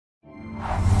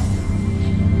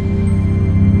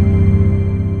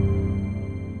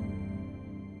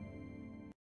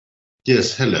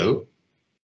Yes, hello.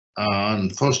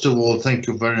 And first of all, thank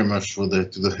you very much to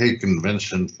the Hague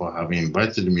Convention for having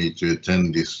invited me to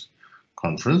attend this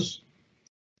conference.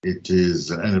 It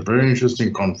is a very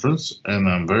interesting conference, and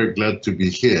I'm very glad to be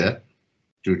here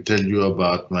to tell you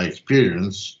about my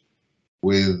experience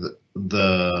with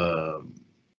the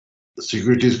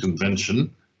Securities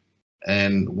Convention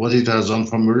and what it has done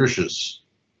for Mauritius.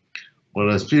 Well,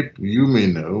 as people you may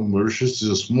know, Mauritius is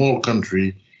a small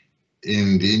country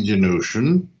in the Indian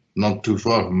Ocean, not too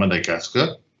far from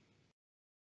Madagascar,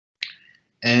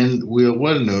 and we are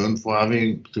well known for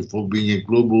being a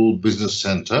global business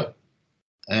center,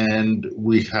 and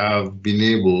we have been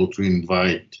able to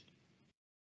invite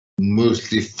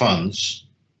mostly funds,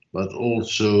 but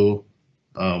also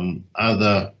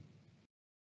other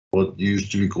what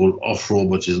used to be called offshore,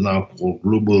 but is now called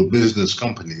global business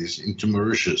companies into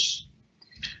Mauritius.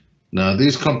 Now,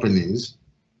 these companies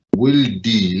will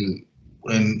deal,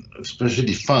 and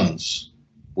especially funds,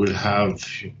 will have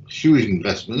huge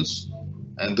investments,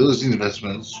 and those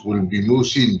investments will be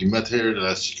mostly in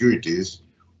dematerialized securities,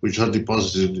 which are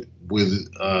deposited with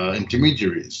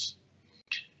intermediaries.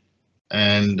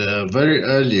 And very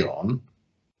early on,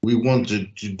 we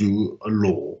wanted to do a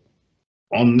law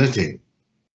on netting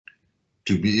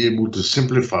to be able to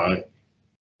simplify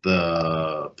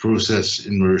the process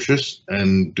in Mauritius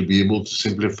and to be able to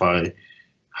simplify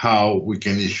how we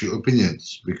can issue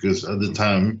opinions, because at the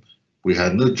time we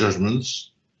had no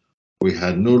judgments, we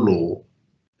had no law,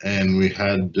 and we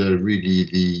had really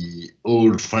the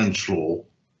old French law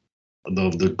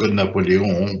of the Code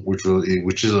Napoleon,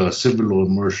 which is a civil law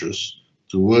in Mauritius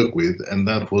to work with, and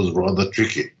that was rather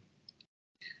tricky.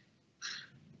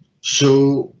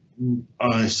 So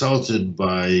I started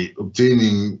by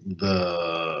obtaining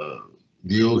the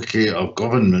okay of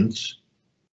government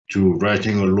to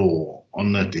writing a law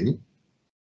on netting,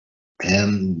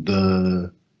 and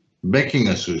the banking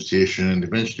association and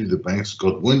eventually the banks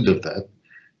got wind of that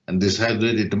and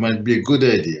decided it might be a good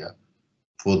idea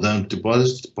for them to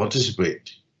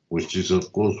participate, which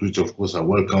of course I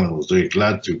welcome and was very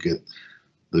glad to get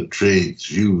the trade's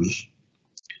views.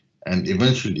 And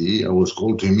eventually I was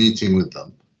called to a meeting with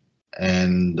them,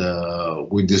 and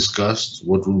we discussed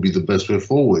what would be the best way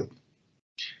forward.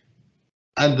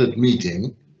 At that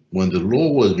meeting, when the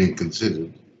law was being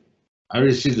considered, I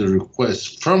received a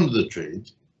request from the trade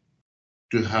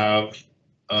to have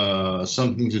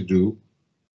something to do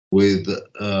with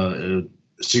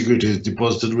securities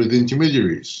deposited with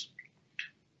intermediaries.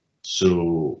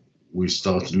 So we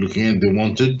started looking, and they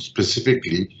wanted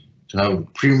specifically to have a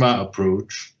prima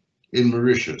approach in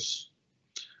Mauritius.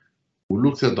 We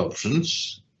looked at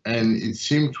options, and it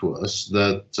seemed to us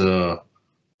that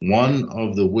one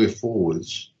of the way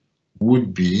forwards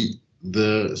would be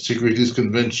the Securities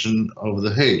Convention of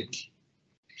The Hague.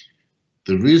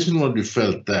 The reason why we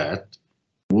felt that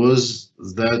was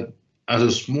that as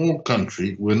a small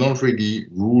country, we're not really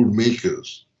rule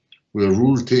makers, we're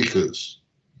rule takers.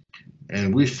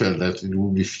 And we felt that it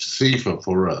would be safer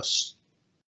for us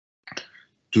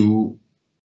to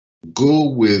go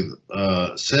with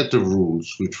a set of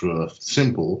rules which were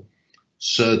simple,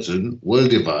 certain, well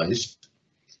devised,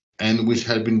 and which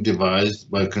had been devised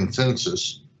by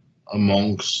consensus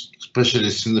amongst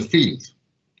specialists in the field.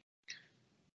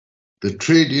 The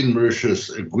trade in Mauritius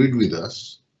agreed with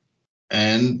us,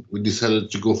 and we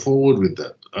decided to go forward with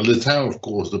that. At the time, of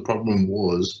course, the problem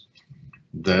was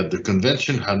that the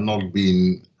convention had not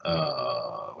come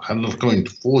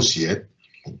into force yet,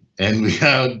 and we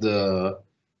had to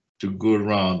go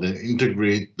around and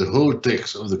integrate the whole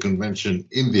text of the convention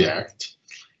in the act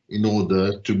in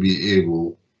order to be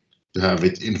able to have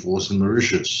it in force in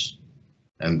Mauritius.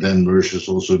 And then Mauritius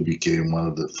also became one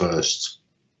of the first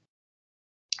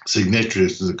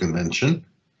signatories to the convention,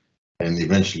 and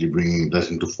eventually bringing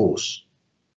that into force.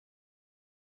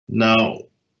 Now,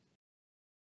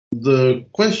 the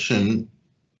question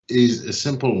is a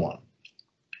simple one.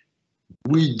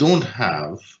 We don't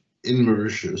have in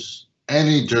Mauritius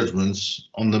any judgments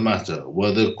on the matter,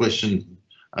 whether question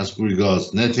as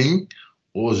regards netting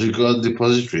or as regards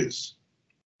depositories.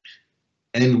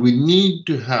 And we need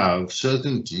to have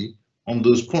certainty on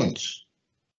those points.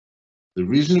 The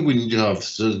reason we need to have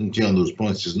certainty on those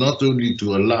points is not only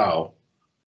to allow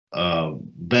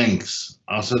banks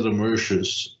outside of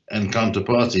Mauritius and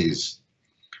counterparties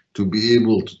to be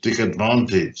able to take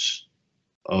advantage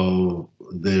of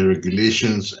their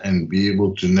regulations and be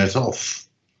able to net off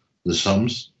the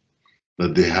sums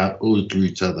that they have owed to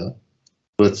each other,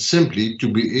 but simply to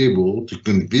be able to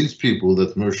convince people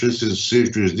that Mauritius is a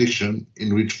safe jurisdiction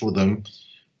in which for them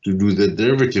to do their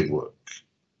derivative work.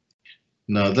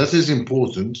 Now, that is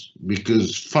important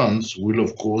because funds will,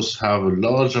 of course, have a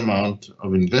large amount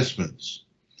of investments.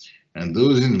 And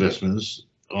those investments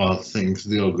are things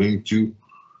they are going to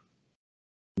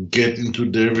get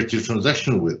into derivative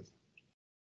transaction with.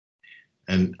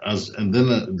 And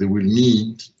then they will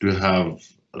need to have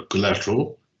a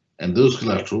collateral, and those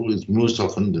collateral is most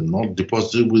often than not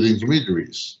deposited with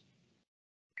intermediaries.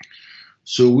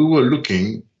 So we were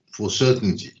looking for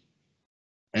certainty,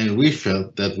 and we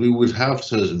felt that we would have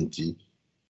certainty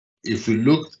if we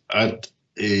looked at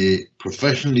a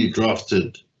professionally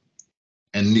drafted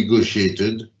and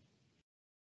negotiated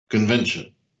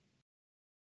convention.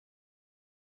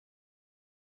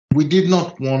 We did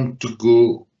not want to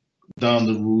go down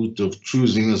the route of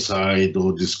choosing a side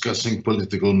or discussing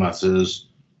political matters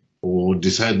or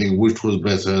deciding which was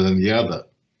better than the other.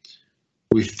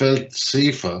 We felt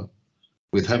safer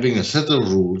with having a set of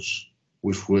rules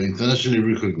which were internationally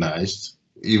recognized,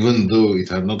 even though it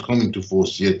had not come into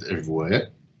force yet everywhere.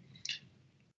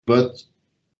 But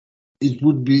it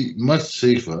would be much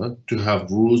safer to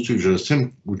have rules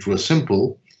which were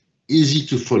simple, easy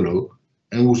to follow,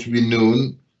 and which would be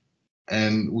known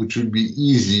and which would be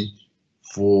easy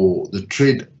for the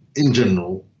trade in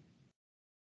general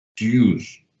to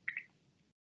use.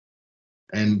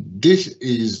 And this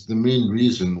is the main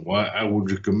reason why I would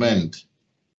recommend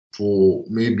for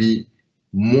maybe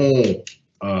more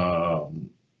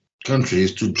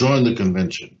countries to join the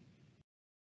convention.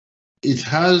 It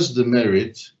has the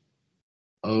merit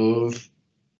of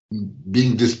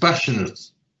being dispassionate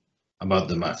about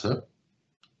the matter.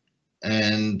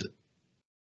 And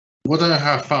what I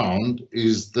have found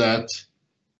is that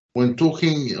when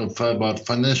talking about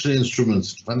financial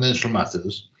instruments, financial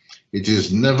matters, it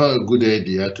is never a good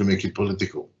idea to make it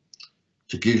political.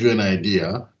 To give you an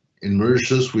idea, in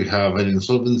Mauritius we have an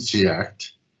Insolvency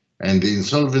Act, and the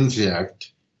Insolvency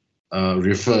Act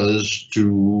refers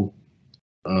to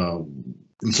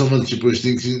insolvency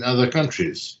proceedings in other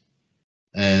countries.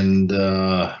 And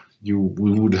we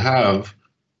would have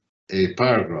a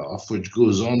paragraph which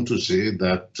goes on to say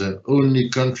that only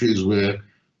countries where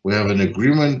we have an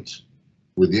agreement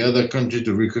with the other country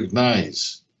to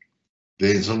recognize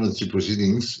the insolvency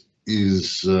proceedings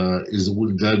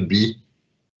would that be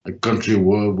a country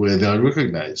where they are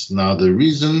recognized. Now, the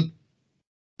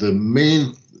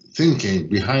main thinking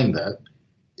behind that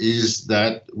is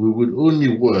that we would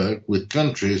only work with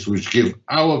countries which give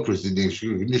our proceedings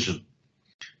recognition.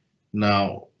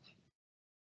 Now,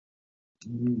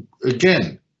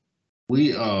 again,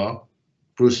 we are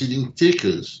proceeding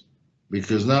takers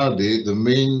because nowadays the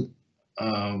main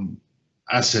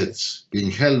assets being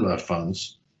held by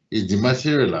funds is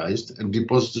dematerialized and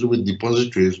deposited with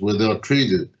depositories where they are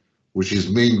traded, which is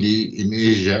mainly in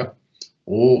Asia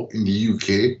or in the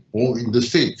UK or in the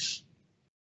States.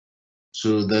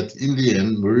 So that in the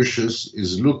end, Mauritius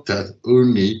is looked at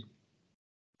only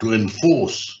to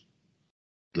enforce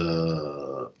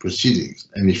the proceedings.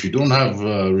 And if you don't have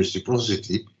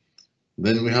reciprocity,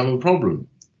 then we have a problem.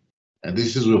 And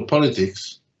this is where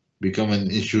politics become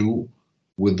an issue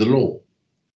with the law.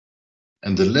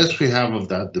 And the less we have of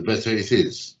that, the better it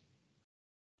is.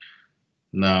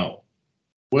 Now,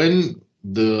 when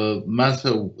the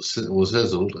matter was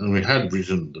settled and we had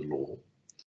written the law,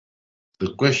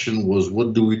 the question was,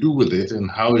 what do we do with it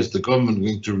and how is the government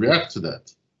going to react to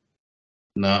that?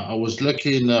 Now, I was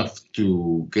lucky enough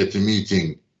to get a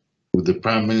meeting with the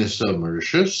Prime Minister of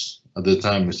Mauritius, at the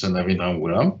time Mr. Navin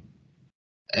Ramgoolam,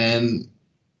 and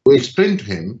we explained to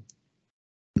him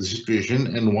the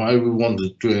situation and why we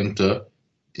wanted to enter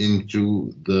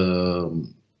into the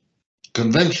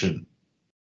convention.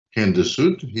 He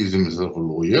understood, he's himself a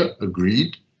lawyer,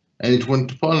 agreed, and it went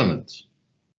to Parliament.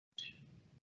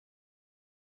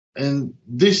 And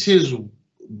this is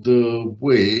the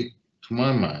way, to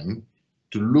my mind,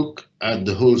 to look at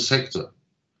the whole sector.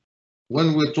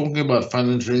 When we're talking about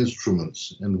financial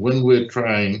instruments and when we're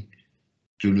trying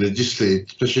to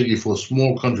legislate, especially for a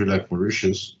small country like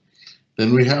Mauritius,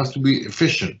 then we have to be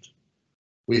efficient.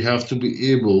 We have to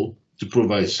be able to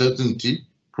provide certainty,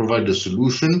 provide a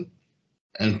solution,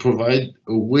 and provide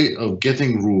a way of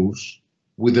getting rules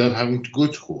without having to go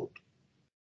to court.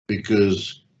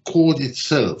 Because court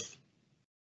itself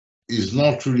is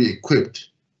not really equipped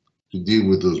to deal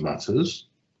with those matters.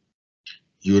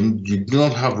 You do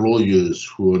not have lawyers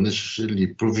who are necessarily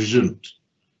proficient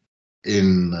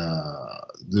in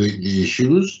the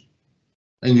issues,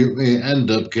 and you may end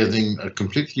up getting a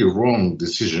completely wrong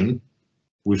decision,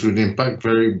 which would impact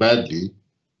very badly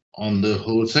on the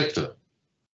whole sector.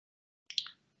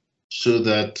 So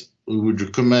that we would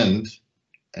recommend,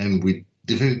 and we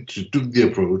definitely took the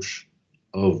approach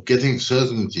of getting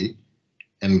certainty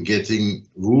and getting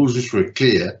rules which were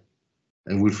clear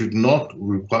and which would not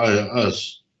require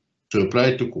us to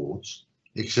apply to courts,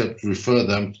 except refer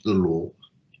them to the law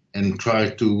and try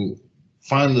to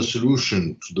find a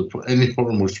solution to any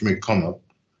problem which may come up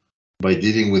by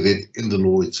dealing with it in the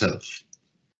law itself.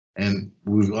 And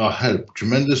we are helped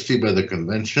tremendously by the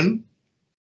convention,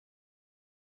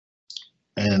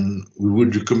 and we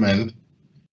would recommend,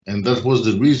 and that was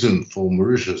the reason for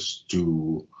Mauritius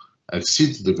to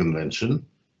accede to the convention,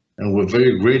 and we're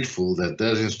very grateful that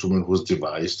that instrument was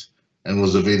devised and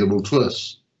was available to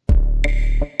us.